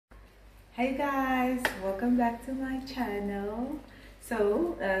Hey guys, welcome back to my channel.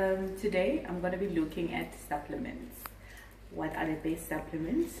 Today I'm going to be looking at supplements. What are the best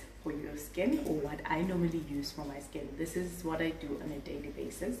supplements for your skin, or what I normally use for my skin? This is what I do on a daily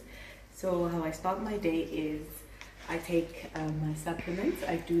basis. So how I start my day is I take my supplements.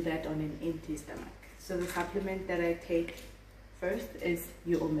 I do that on an empty stomach. So the supplement that I take first is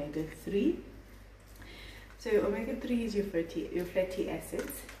your omega-3. So omega-3 is your fatty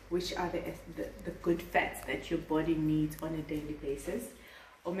acids, which are the good fats that your body needs on a daily basis.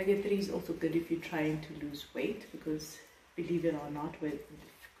 Omega-3 is also good if you're trying to lose weight, because believe it or not,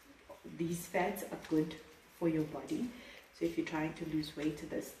 these fats are good for your body. So if you're trying to lose weight,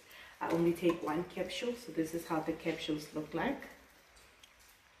 I only take one capsule. So this is how the capsules look like.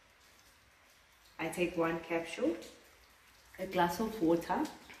 I take one capsule, a glass of water,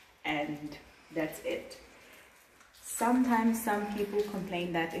 and that's it. Sometimes some people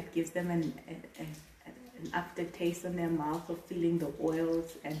complain that it gives them an aftertaste on their mouth of feeling the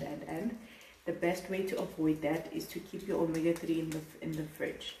oils, and the best way to avoid that is to keep your omega-3 in the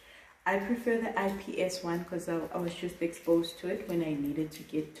fridge. I prefer the IPS one because I was just exposed to it when I needed to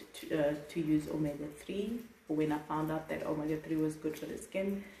get to use omega-3, or when I found out that omega-3 was good for the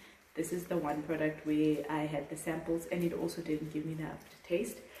skin. This is the one product where I had the samples and it also didn't give me the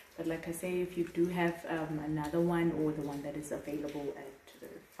aftertaste. But like I say, if you do have another one, or the one that is available at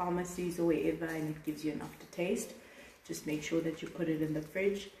pharmacies or wherever, and it gives you an aftertaste, just make sure that you put it in the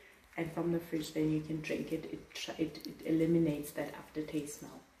fridge, and from the fridge then you can drink it. It eliminates that aftertaste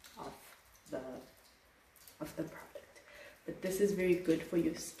smell of the product. But this is very good for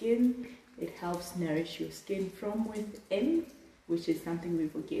your skin. It helps nourish your skin from within, which is something we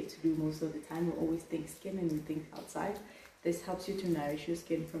forget to do most of the time. We always think skin and we think outside. This helps you to nourish your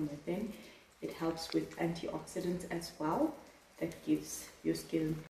skin from within. It helps with antioxidants as well. That gives your skin